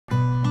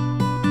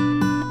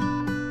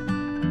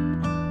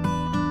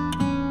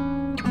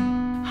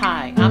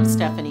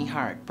Stephanie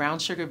Hart,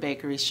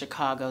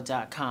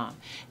 BrownSugarBakeryChicago.com,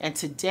 and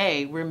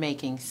today we're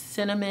making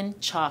cinnamon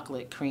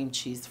chocolate cream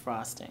cheese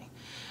frosting.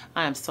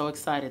 I am so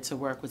excited to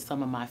work with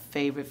some of my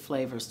favorite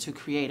flavors to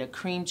create a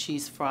cream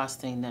cheese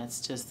frosting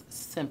that's just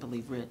simply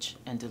rich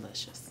and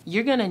delicious.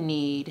 You're going to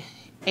need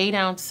 8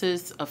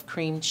 ounces of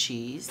cream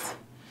cheese,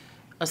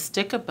 a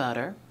stick of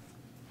butter,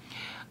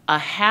 a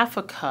half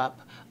a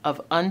cup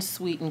of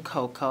unsweetened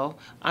cocoa.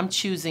 I'm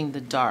choosing the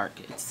dark,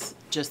 it's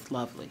just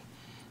lovely.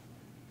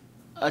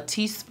 A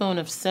teaspoon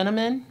of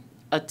cinnamon,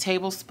 a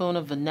tablespoon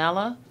of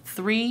vanilla,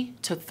 3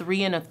 to 3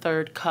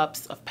 1/3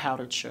 cups of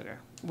powdered sugar.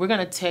 We're going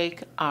to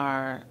take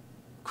our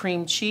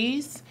cream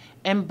cheese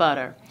and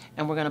butter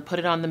and we're going to put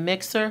it on the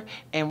mixer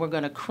and we're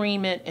going to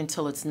cream it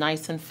until it's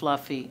nice and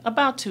fluffy,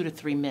 about 2 to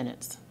 3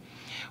 minutes.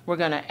 We're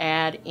going to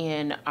add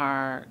in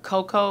our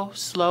cocoa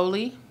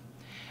slowly.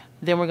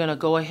 Then we're going to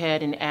go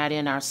ahead and add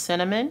in our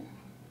cinnamon.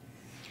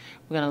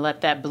 We're going to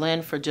let that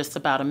blend for just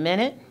about a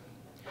minute.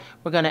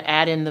 We're going to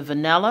add in the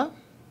vanilla.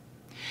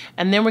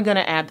 And then we're going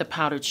to add the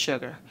powdered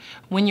sugar.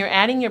 When you're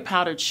adding your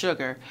powdered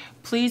sugar,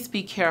 please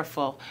be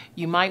careful.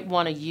 You might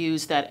want to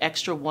use that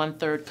extra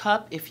 1/3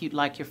 cup if you'd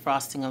like your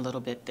frosting a little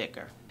bit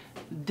thicker.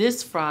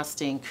 This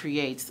frosting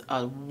creates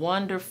a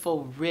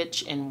wonderful,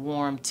 rich, and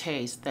warm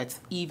taste that's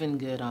even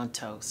good on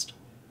toast.